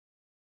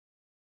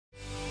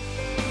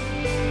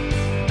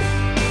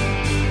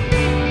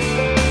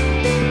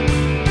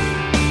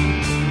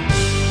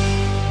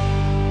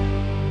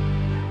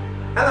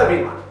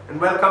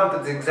welcome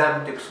to the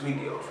exam tips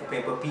video for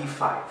paper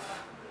P5.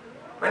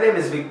 My name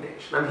is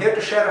Vignesh and I'm here to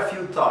share a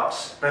few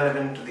thoughts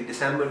relevant to the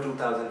December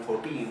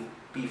 2014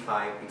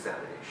 P5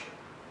 examination.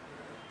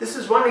 This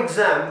is one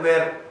exam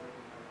where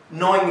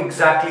knowing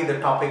exactly the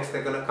topics that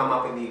are going to come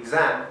up in the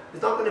exam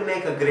is not going to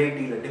make a great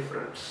deal of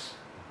difference.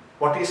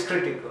 What is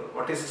critical,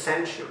 what is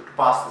essential to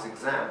pass this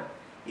exam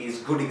is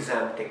good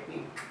exam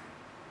technique.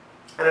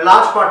 And a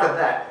large part of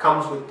that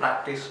comes with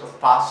practice of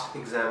past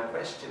exam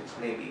questions,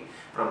 maybe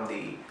from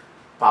the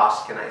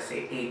past,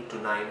 8 to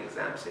 9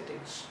 exam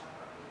sittings.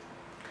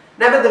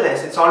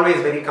 Nevertheless, it's always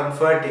very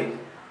comforting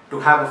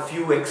to have a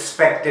few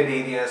expected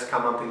areas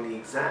come up in the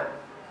exam.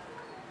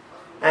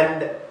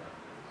 And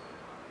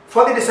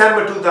for the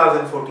December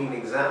 2014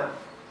 exam,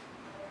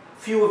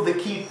 few of the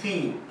key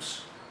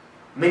themes,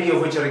 many of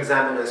which are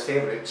examiners'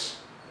 favorites,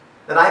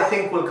 that I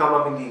think will come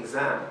up in the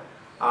exam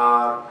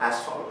are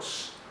as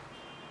follows.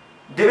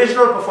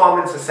 Divisional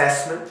performance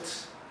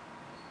assessment,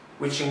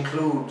 which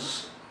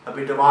includes a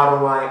bit of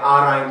ROI,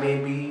 RI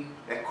maybe,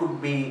 there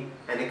could be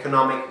an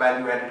economic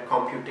value-added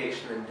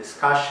computation and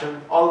discussion.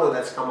 Although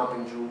that's come up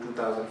in June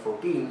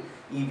 2014,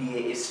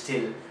 EVA is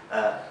still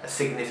a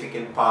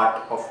significant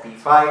part of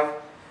P5.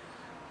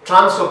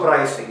 Transfer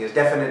pricing is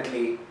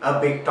definitely a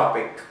big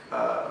topic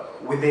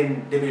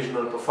within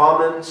divisional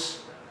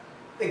performance.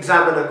 The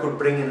examiner could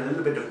bring in a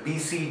little bit of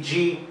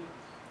BCG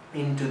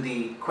into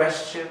the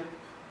question.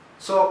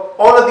 So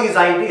all of these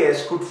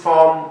ideas could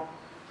form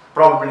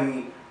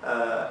probably,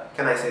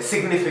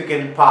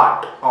 significant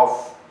part of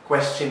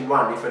question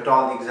 1 if at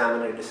all the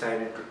examiner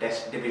decided to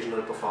test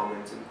divisional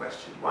performance in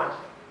question 1.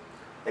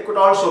 There could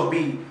also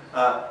be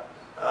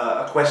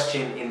a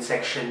question in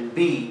section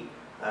B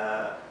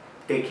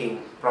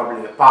taking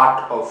probably a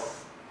part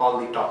of all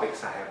the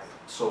topics I have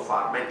so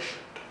far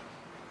mentioned.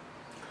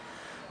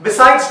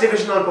 Besides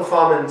divisional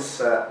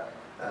performance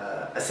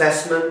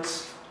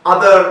assessments,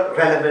 other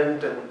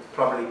relevant and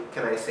probably,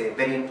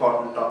 very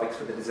important topics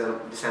for the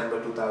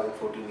December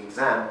 2014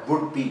 exam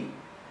would be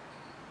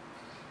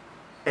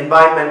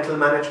environmental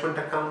management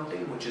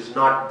accounting, which has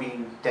not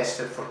been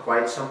tested for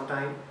quite some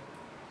time,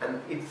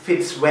 and it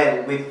fits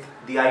well with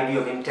the idea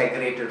of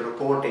integrated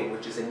reporting,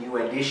 which is a new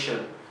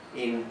addition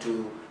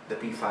into the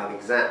P5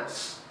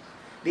 exams.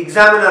 The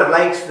examiner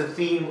likes the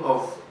theme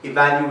of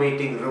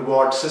evaluating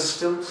reward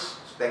systems,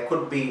 so there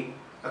could be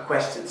a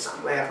question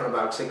somewhere for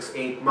about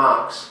 6-8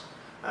 marks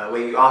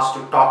where you asked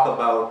to talk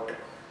about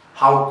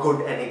how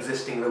good an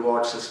existing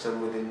reward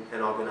system within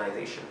an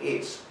organization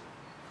is.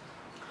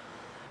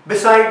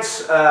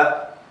 Besides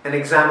an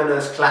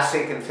examiner's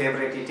classic and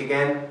favorite yet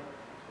again,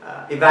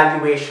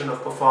 evaluation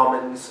of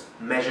performance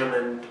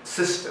measurement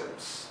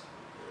systems.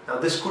 Now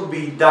this could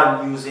be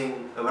done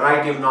using a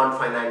variety of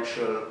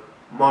non-financial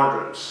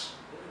models,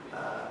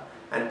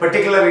 and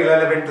particularly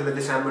relevant to the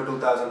December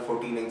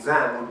 2014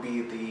 exam would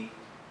be the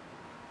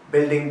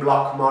building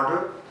block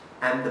model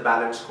and the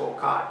balanced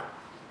scorecard.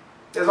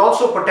 There's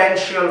also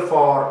potential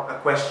for a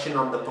question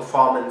on the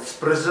performance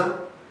Prism,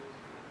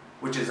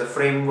 which is a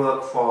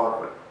framework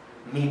for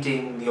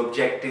meeting the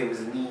objectives,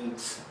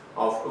 needs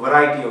of a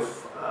variety of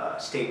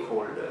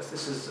stakeholders.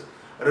 This has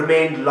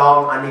remained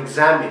long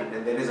unexamined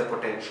and there is a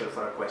potential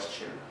for a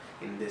question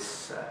in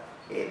this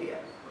area.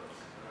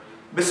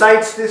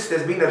 Besides this,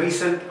 there's been a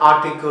recent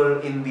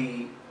article in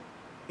the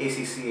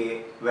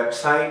ACCA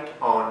website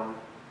on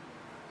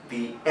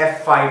the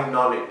F5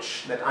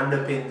 knowledge that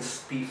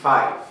underpins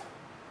P5,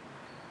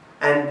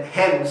 and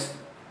hence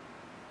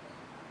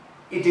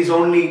it is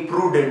only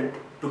prudent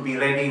to be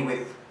ready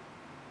with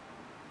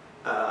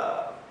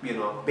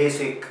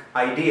basic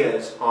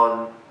ideas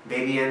on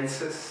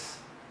variances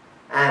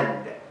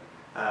and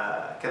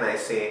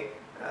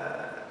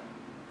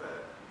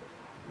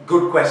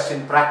good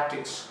question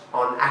practice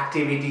on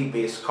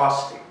activity-based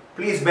costing.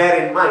 Please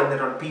bear in mind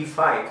that on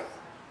P5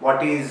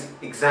 what is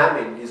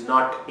examined is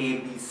not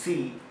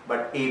ABC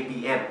but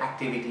ABM,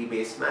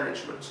 activity-based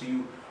management. So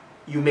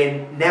you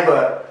may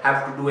never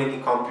have to do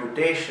any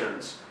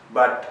computations,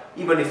 but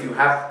even if you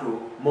have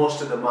to,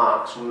 most of the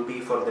marks will be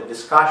for the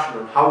discussion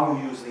on how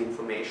you use the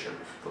information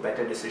for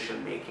better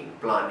decision making,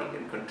 planning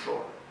and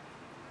control.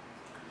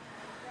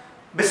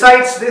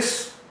 Besides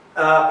this,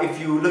 if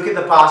you look at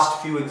the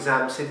past few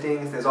exam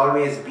sittings, there's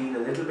always been a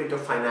little bit of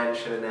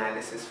financial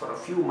analysis for a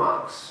few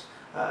marks.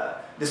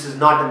 This is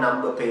not a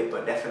number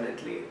paper,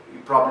 definitely. You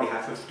probably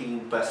have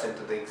 15%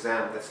 of the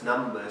exam that's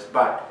numbers,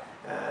 but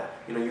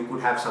you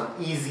could have some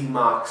easy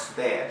marks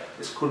there.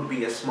 This could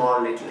be a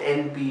small little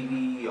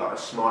NPV or a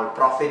small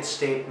profit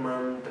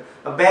statement.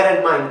 But bear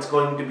in mind, it's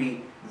going to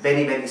be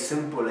very, very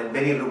simple and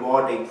very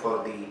rewarding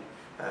for the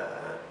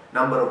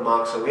number of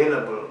marks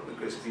available,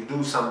 because if you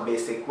do some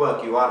basic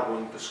work, you are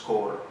going to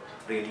score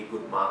really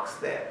good marks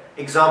there.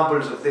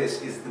 Examples of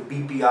this is the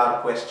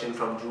BPR question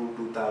from June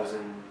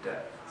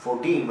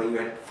 2014, where you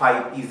had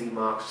 5 easy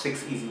marks,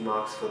 6 easy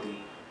marks for the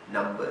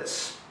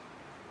numbers.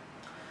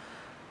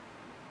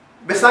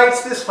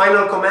 Besides this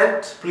final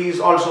comment,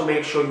 please also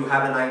make sure you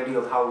have an idea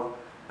of how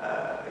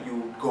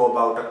you go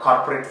about a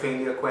corporate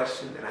failure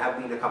question. There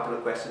have been a couple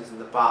of questions in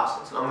the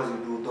past. As long as you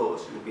do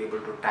those, you'll be able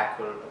to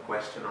tackle a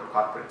question on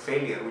corporate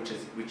failure,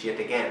 which yet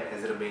again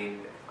has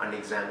remained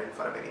unexamined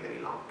for a very, very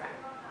long time.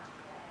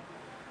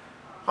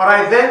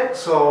 Alright then,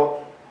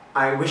 so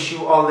I wish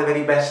you all the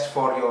very best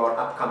for your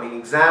upcoming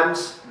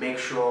exams. Make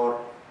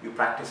sure you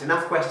practice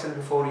enough questions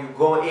before you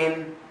go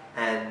in,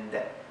 and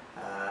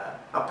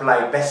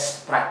apply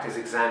best practice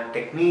exam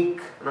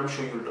technique, and I'm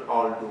sure you'll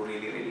all do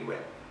really, really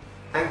well.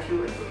 Thank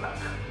you and good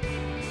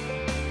luck.